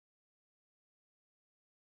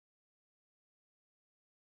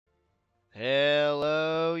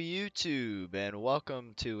Hello YouTube and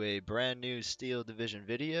welcome to a brand new Steel Division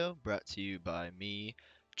video brought to you by me,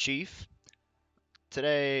 Chief.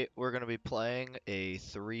 Today we're going to be playing a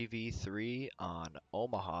 3v3 on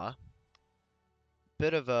Omaha.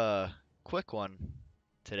 Bit of a quick one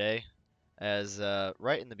today as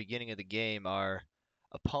right in the beginning of the game our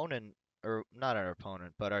opponent, or not our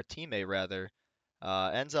opponent, but our teammate rather,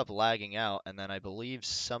 ends up lagging out and then I believe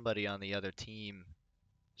somebody on the other team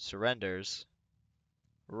surrenders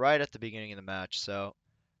right at the beginning of the match, so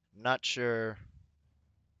not sure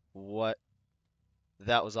what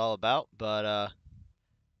that was all about, but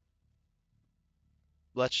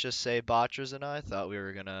let's just say Botchers and I thought we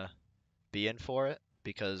were gonna be in for it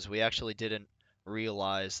because we actually didn't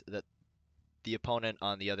realize that the opponent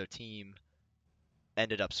on the other team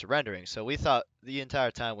ended up surrendering. So we thought the entire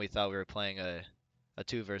time we thought we were playing a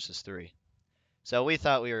 2 versus 3. So we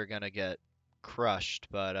thought we were gonna get crushed,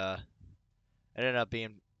 but it ended up being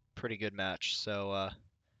a pretty good match. So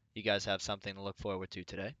you guys have something to look forward to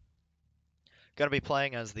today. Going to be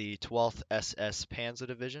playing as the 12th SS Panzer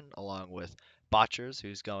Division, along with Botchers,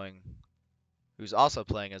 who's also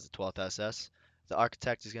playing as the 12th SS. The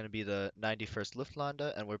Architect is going to be the 91st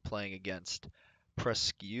Luftlandde, and we're playing against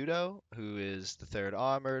Prosciutto, who is the 3rd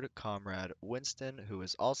Armored, Comrade Winston, who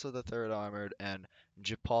is also the 3rd Armored, and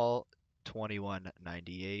Japal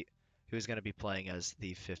 2198, who is going to be playing as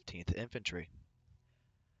the 15th Infantry.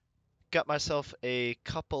 Got myself a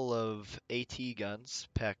couple of AT guns,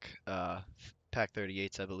 Pack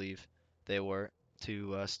 38s, I believe they were,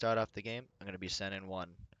 to start off the game. I'm going to be sending one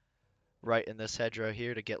right in this hedgerow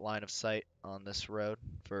here to get line of sight on this road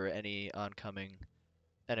for any oncoming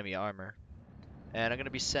enemy armor. And I'm going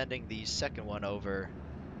to be sending the second one over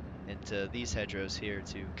into these hedgerows here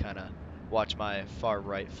to kind of watch my far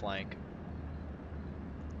right flank.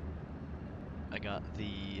 I got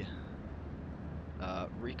the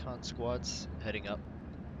recon squads heading up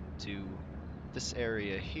to this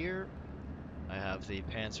area here. I have the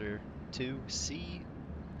Panzer II-C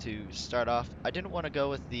to start off. I didn't want to go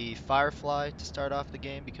with the Firefly to start off the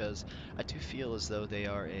game because I do feel as though they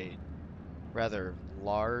are a rather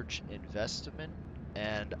large investment,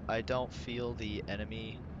 and I don't feel the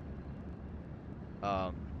enemy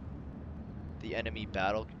battle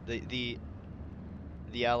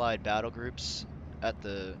the allied battle groups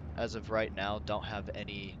as of right now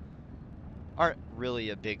aren't really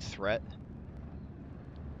a big threat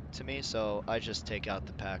to me, so I just take out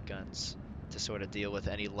the pack guns to sort of deal with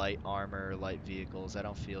any light armor, light vehicles. I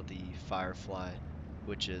don't feel the Firefly,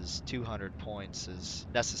 which is 200 points, is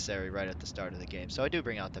necessary right at the start of the game. So I do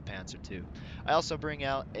bring out the Panzer II. I also bring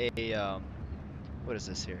out a, what is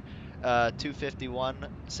this here?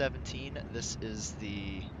 251-17. This is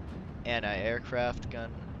the anti-aircraft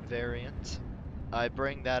gun variant. I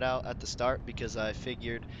bring that out at the start because I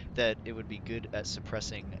figured that it would be good at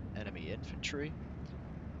suppressing enemy infantry.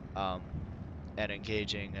 And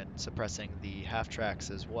engaging and suppressing the half-tracks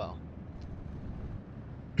as well.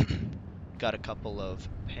 Got a couple of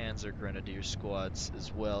Panzer Grenadier squads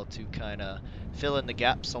as well to kind of fill in the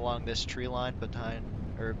gaps along this tree line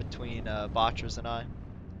between Botchers and I.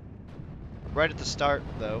 Right at the start,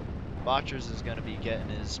 though, Botchers is going to be getting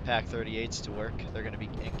his Pack 38s to work. They're going to be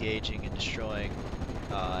engaging and destroying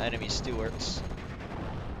enemy Stuarts.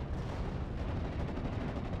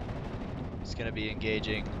 He's going to be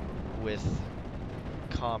engaging with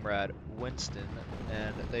Comrade Winston,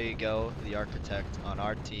 and there you go, the Architect on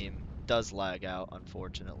our team does lag out,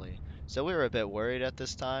 unfortunately. So we were a bit worried at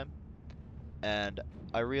this time, and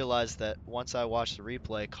I realized that once I watched the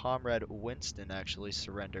replay, Comrade Winston actually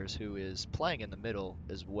surrenders, who is playing in the middle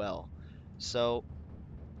as well. So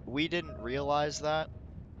we didn't realize that,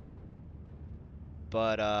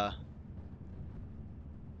 but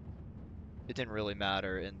it didn't really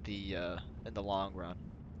matter in the long run.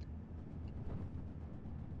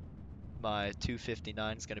 My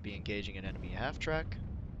 259 is going to be engaging an enemy half-track.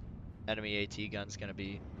 Enemy AT gun's going to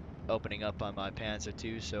be opening up on my Panzer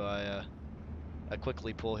II, so I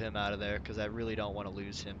quickly pull him out of there because I really don't want to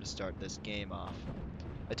lose him to start this game off.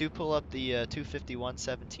 I do pull up the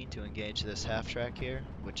 251-17 to engage this half-track here,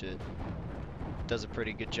 which it does a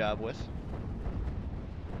pretty good job with.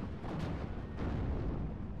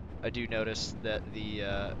 I do notice that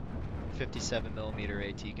the 57mm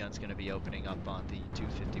AT gun's going to be opening up on the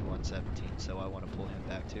 251-17, so I want to pull him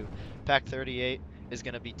back too. Pack 38 is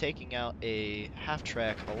going to be taking out a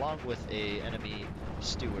half-track along with a enemy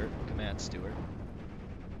command Stewart.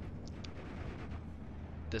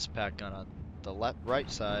 This pack gun on the right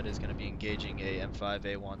side is going to be engaging a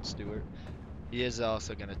M5A1 Stewart. He is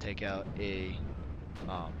also going to take out an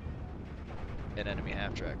enemy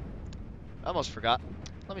half-track. I almost forgot.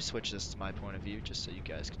 Let me switch this to my point of view just so you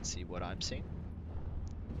guys can see what I'm seeing.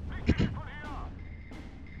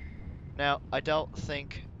 Now, I don't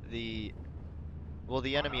think the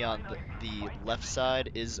enemy on the left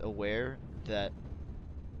side is aware that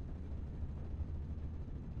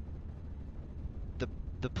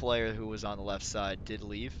the player who was on the left side did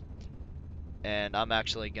leave, and I'm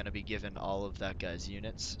actually going to be given all of that guy's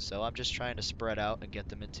units. So I'm just trying to spread out and get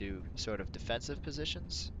them into sort of defensive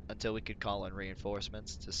positions until we could call in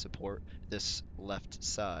reinforcements to support this left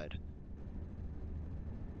side.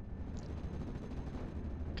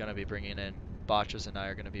 Gonna be bringing in Botchers and I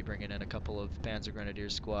are gonna be bringing in a couple of Panzer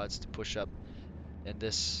Grenadier squads to push up in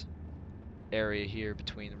this area here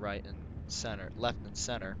between right and center, left and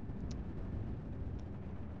center.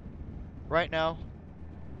 Right now,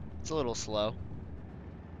 it's a little slow.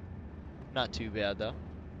 Not too bad though.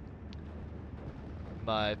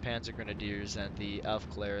 My Panzer Grenadiers and the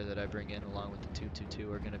Aufklärer that I bring in along with the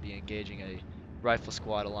 222 are going to be engaging a rifle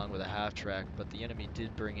squad along with a half-track, but the enemy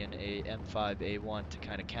did bring in a M5A1 to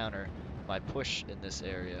kind of counter my push in this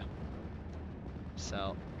area.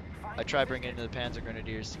 So I try bringing in the Panzer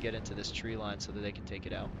Grenadiers to get into this tree line so that they can take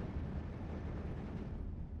it out.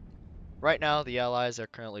 Right now, the Allies are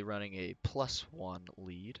currently running a +1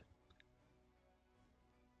 lead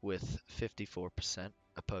with 54%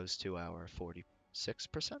 opposed to our 46%.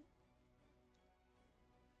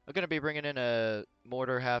 I'm going to be bringing in a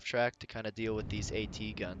mortar half-track to kind of deal with these AT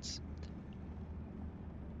guns.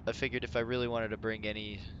 I figured if I really wanted to bring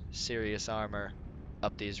any serious armor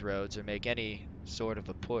up these roads or make any sort of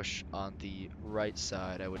a push on the right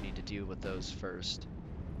side, I would need to deal with those first.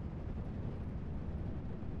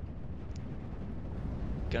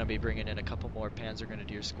 Gonna be bringing in a couple more Panzer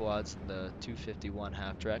Grenadier squads and the 251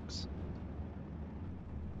 half-tracks.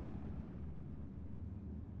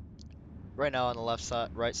 Right now on the left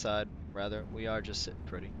side, right side rather, we are just sitting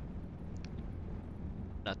pretty.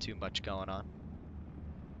 Not too much going on.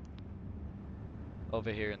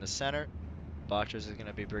 Over here in the center, Botchers is going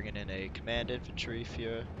to be bringing in a command infantry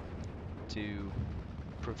Führer to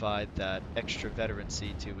provide that extra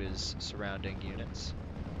veterancy to his surrounding units.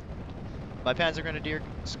 My Panzer Grenadier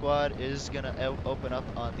squad is going to open up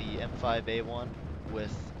on the M5A1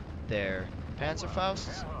 with their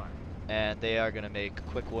Panzerfausts, and they are going to make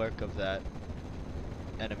quick work of that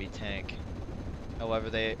enemy tank. However,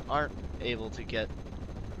 they aren't able to get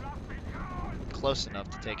close enough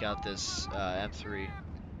to take out this M3.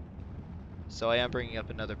 So I am bringing up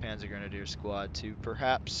another Panzer Grenadier squad to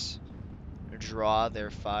perhaps draw their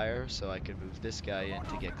fire so I can move this guy in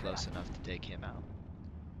to get close enough to take him out.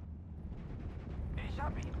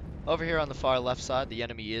 Over here on the far left side, the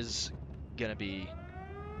enemy is going to be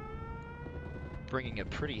bringing a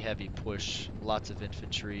pretty heavy push, lots of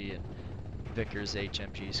infantry and Vickers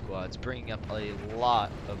HMG squads, bringing up a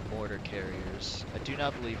lot of mortar carriers. I do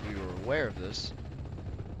not believe we were aware of this,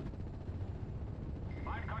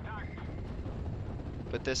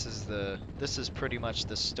 but this is pretty much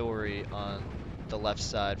the story on the left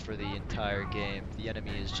side for the entire game. The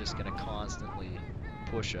enemy is just going to constantly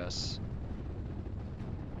push us.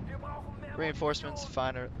 Reinforcements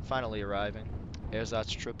finally arriving.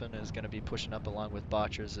 Ersatztruppen is going to be pushing up along with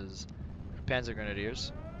Botchers' Panzer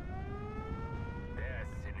Grenadiers.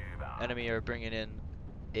 Enemy are bringing in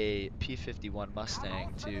a P-51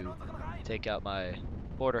 Mustang to take out my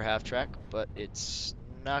mortar half-track, but it's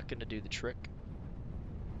not going to do the trick.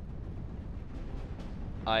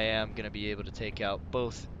 I am going to be able to take out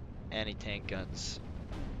both anti-tank guns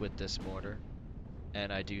with this mortar,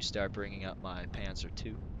 and I do start bringing up my Panzer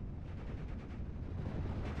II.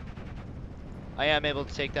 I am able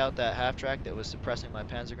to take out that half-track that was suppressing my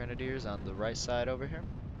Panzer Grenadiers on the right side over here.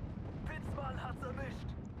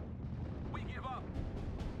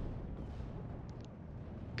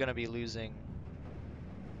 Gonna be losing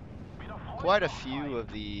quite a few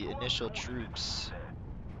of the initial troops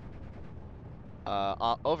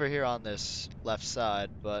over here on this left side,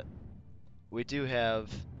 but we do have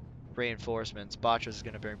reinforcements. Botchers is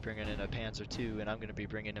going to be bringing in a Panzer II, and I'm going to be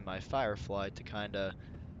bringing in my Firefly to kind of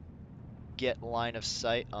get line of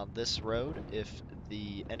sight on this road if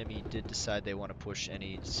the enemy did decide they want to push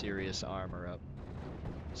any serious armor up.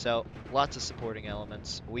 So, lots of supporting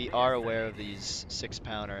elements. We are aware of these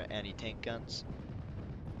 6-pounder anti-tank guns,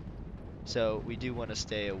 so we do want to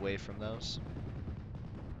stay away from those.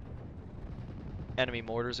 Enemy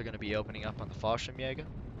mortars are going to be opening up on the Fallschirmjäger.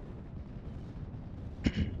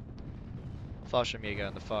 Fallschirmjäger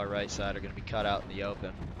on the far right side are going to be cut out in the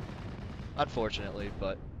open, unfortunately,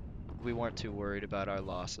 but we weren't too worried about our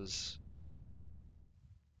losses.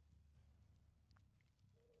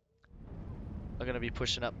 I'm going to be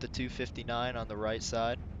pushing up the 259 on the right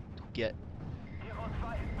side. Get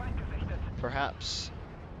perhaps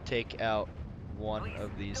take out one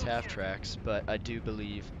of these half tracks, but I do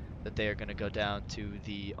believe that they are going to go down to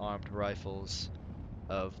the armed rifles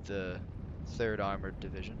of the 3rd Armored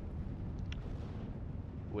Division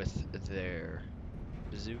with their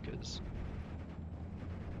bazookas.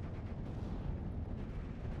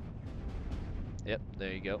 Yep,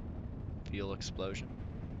 there you go. Fuel explosion.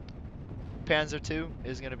 Panzer II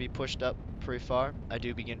is going to be pushed up pretty far. I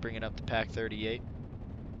do begin bringing up the Pak 38.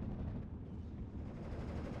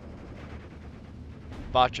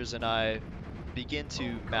 Botchers and I begin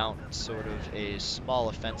to mount sort of a small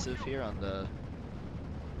offensive here on the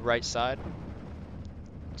right side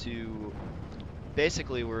to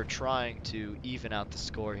basically we're trying to even out the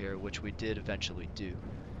score here, which we did eventually do.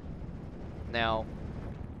 Now,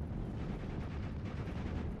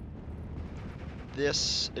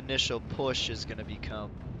 this initial push is going to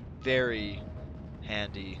become very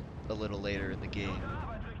handy a little later in the game.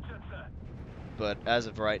 But as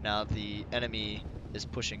of right now, the enemy is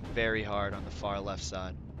pushing very hard on the far left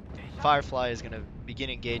side. Firefly is going to begin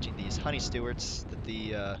engaging these Honey Stewarts that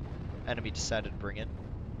the enemy decided to bring in.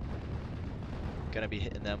 Going to be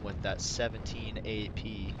hitting them with that 17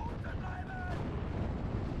 AP.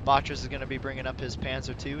 Botchers is going to be bringing up his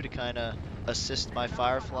Panzer II to kind of assist my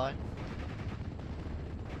Firefly.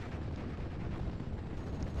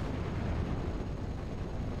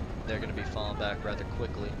 They're going to be falling back rather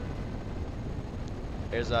quickly.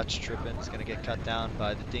 Ersatztruppen is going to get cut down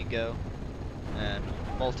by the Dingo and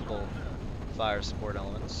multiple fire support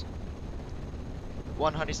elements.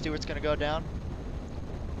 One Honey Stewart's going to go down.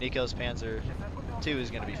 Nico's Panzer II is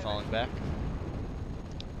going to be falling back.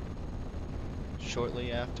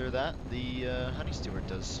 Shortly after that, the Honey Stewart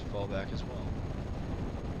does fall back as well.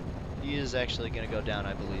 He is actually going to go down,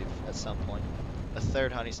 I believe, at some point. A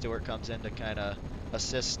 3rd Honey Stewart comes in to kind of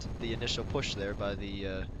assist the initial push there by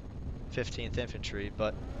the 15th Infantry,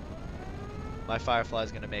 but my Firefly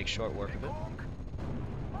is going to make short work of it.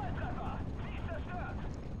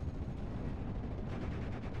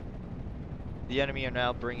 The enemy are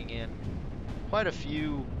now bringing in quite a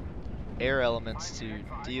few air elements to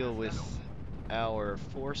deal with our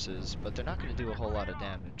forces, but they're not going to do a whole lot of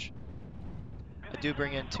damage. I do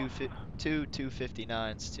bring in two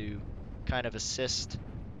 259s to kind of assist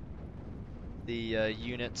the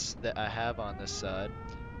units that I have on this side.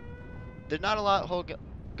 There's not a lot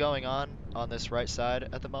going on this right side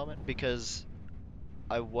at the moment because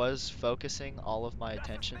I was focusing all of my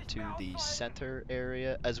attention to the center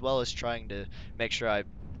area as well as trying to make sure I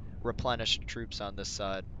replenished troops on this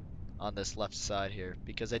side, on this left side here,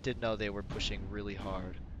 because I did know they were pushing really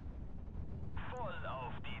hard.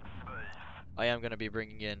 I am going to be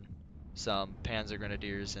bringing in some Panzer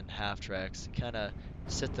Grenadiers and half tracks to kind of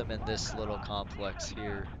sit them in this little complex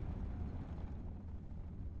here.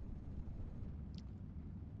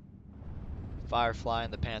 Firefly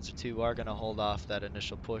and the Panzer II are going to hold off that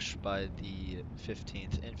initial push by the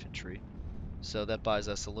 15th Infantry, so that buys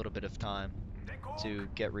us a little bit of time to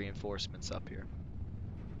get reinforcements up here.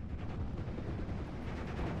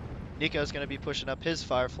 Nico's going to be pushing up his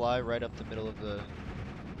Firefly right up the middle of the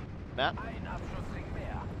map.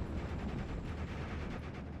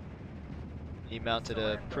 He mounted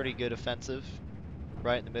a pretty good offensive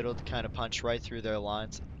right in the middle to kind of punch right through their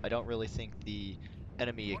lines. I don't really think the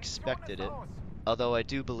enemy expected it, although I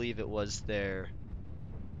do believe it was the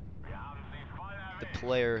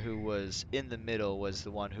player who was in the middle was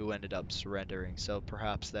the one who ended up surrendering, so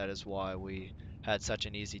perhaps that is why we had such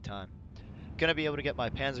an easy time. Gonna be able to get my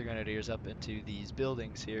Panzer Grenadiers up into these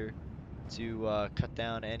buildings here to cut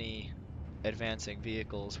down any advancing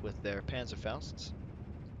vehicles with their Panzerfausts.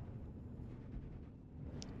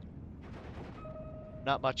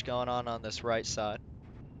 Not much going on this right side.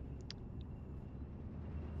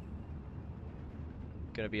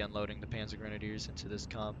 Going to be unloading the Panzer Grenadiers into this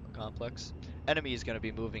complex. Enemy is going to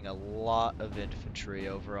be moving a lot of infantry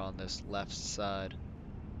over on this left side.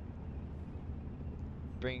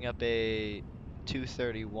 Bringing up a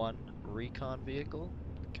 231 recon vehicle.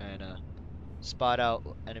 Kind of spot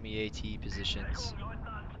out enemy AT positions.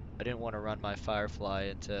 I didn't want to run my Firefly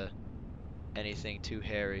into anything too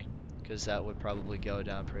hairy, because that would probably go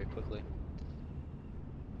down pretty quickly.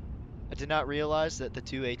 I did not realize that the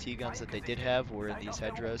 2 AT guns that they did have were in these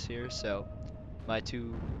hedgerows here, so my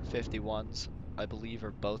 251s, I believe,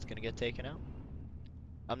 are both going to get taken out.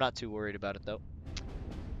 I'm not too worried about it, though.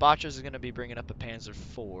 Botchers is going to be bringing up a Panzer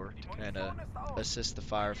IV to kind of assist the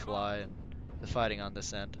Firefly and the fighting on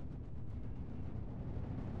this end.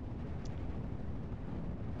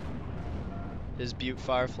 his Butte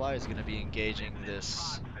Firefly is going to be engaging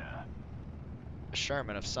this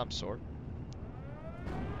Sherman of some sort.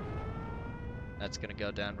 That's going to go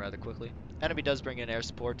down rather quickly. Enemy does bring in air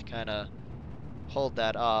support to kind of hold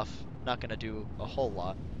that off. Not going to do a whole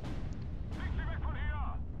lot.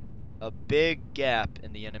 A big gap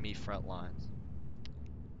in the enemy front lines.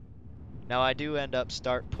 Now I do end up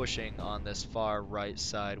start pushing on this far right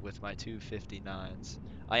side with my 259s.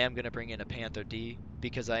 I am going to bring in a Panther D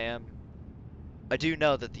because I do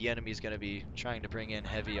know that the enemy is going to be trying to bring in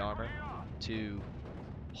heavy armor to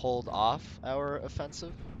hold off our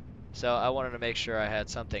offensive. So I wanted to make sure I had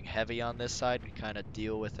something heavy on this side to kind of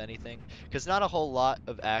deal with anything, because not a whole lot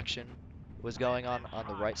of action was going on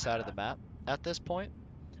the right side of the map at this point.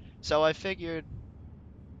 So I figured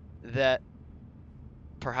that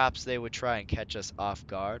perhaps they would try and catch us off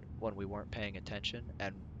guard when we weren't paying attention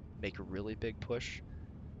and make a really big push.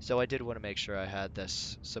 So I did want to make sure I had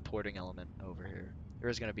this supporting element over here. There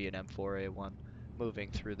is going to be an M4A1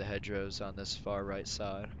 moving through the hedgerows on this far right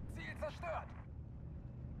side.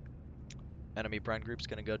 Enemy Bren group's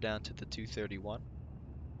going to go down to the 231.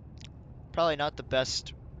 Probably not the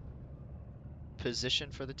best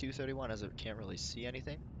position for the 231 as it can't really see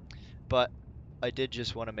anything, but I did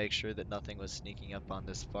just want to make sure that nothing was sneaking up on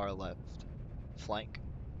this far left flank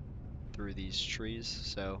through these trees,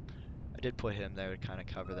 so I did put him there to kind of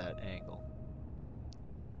cover that angle.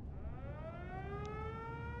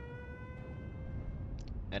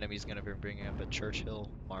 Enemy's going to be bringing up a Churchill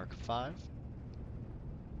Mark 5.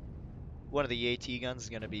 One of the AT guns is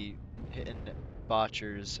going to be hitting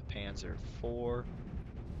Botcher's Panzer 4.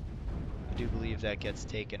 I do believe that gets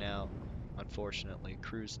taken out. Unfortunately,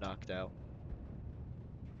 crew's knocked out.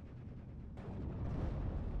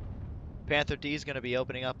 Panther D is going to be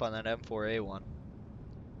opening up on that M4A1.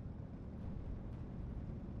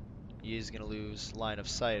 He is going to lose line of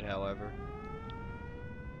sight, however.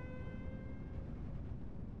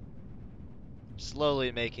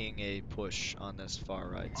 Slowly making a push on this far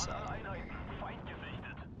right side.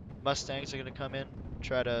 Mustangs are going to come in,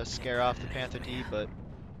 try to scare off the Panther D, but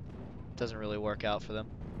it doesn't really work out for them.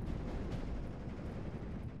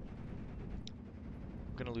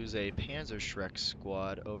 I'm going to lose a Panzer Shrek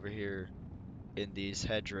squad over here in these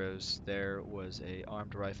hedgerows. There was a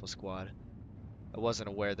armed rifle squad. I wasn't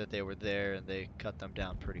aware that they were there, and they cut them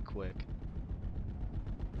down pretty quick.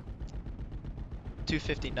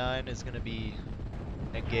 259 is going to be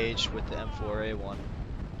engaged with the M4A1.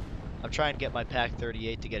 I'm trying to get my Pac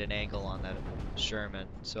 38 to get an angle on that Sherman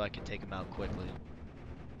so I can take him out quickly.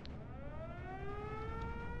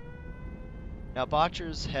 Now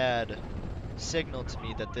Botchers had signaled to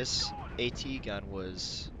me that this AT gun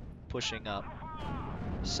was pushing up,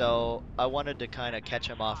 so I wanted to kind of catch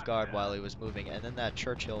him off guard while he was moving, and then that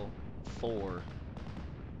Churchill 4,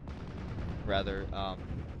 rather,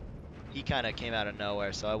 he kind of came out of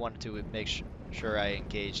nowhere, so I wanted to make sure I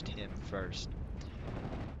engaged him first.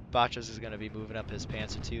 Botchers is going to be moving up his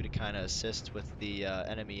Panzer II to kind of assist with the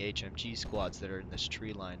enemy HMG squads that are in this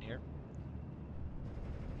tree line here.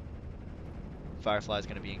 Firefly is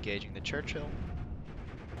going to be engaging the Churchill.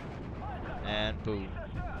 And boom,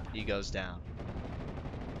 he goes down.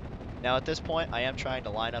 Now at this point, I am trying to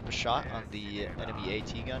line up a shot on the enemy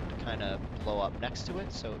AT gun to kind of blow up next to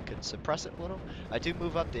it so it could suppress it a little. I do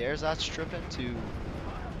move up the Ersatztruppen to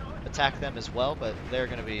attack them as well, but they're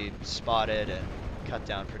going to be spotted and cut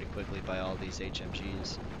down pretty quickly by all these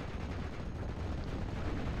HMGs.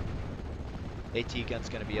 AT gun's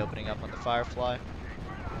going to be opening up on the Firefly.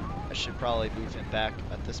 I should probably move him back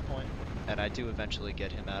at this point, and I do eventually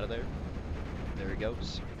get him out of there. There he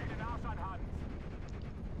goes.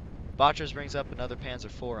 Botchers brings up another Panzer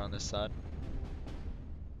IV on this side.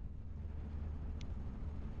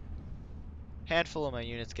 Handful of my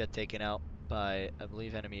units get taken out by, I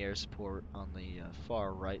believe, enemy air support on the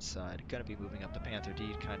far right side. Gonna be moving up the Panther D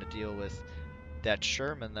to kind of deal with that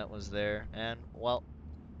Sherman that was there, and, well,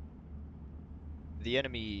 the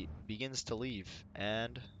enemy begins to leave,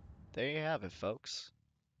 and there you have it, folks.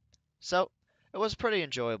 So, it was a pretty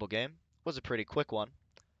enjoyable game. It was a pretty quick one.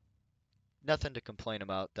 Nothing to complain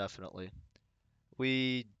about, definitely.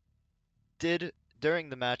 We did, during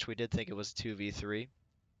the match, we did think it was 2v3,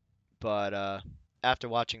 but after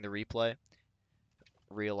watching the replay,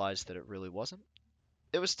 realized that it really wasn't.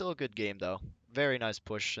 It was still a good game, though. Very nice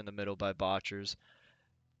push in the middle by Botchers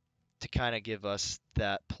to kind of give us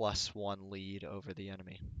that +1 lead over the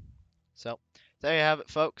enemy. So, there you have it,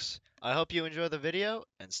 folks. I hope you enjoy the video,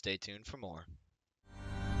 and stay tuned for more.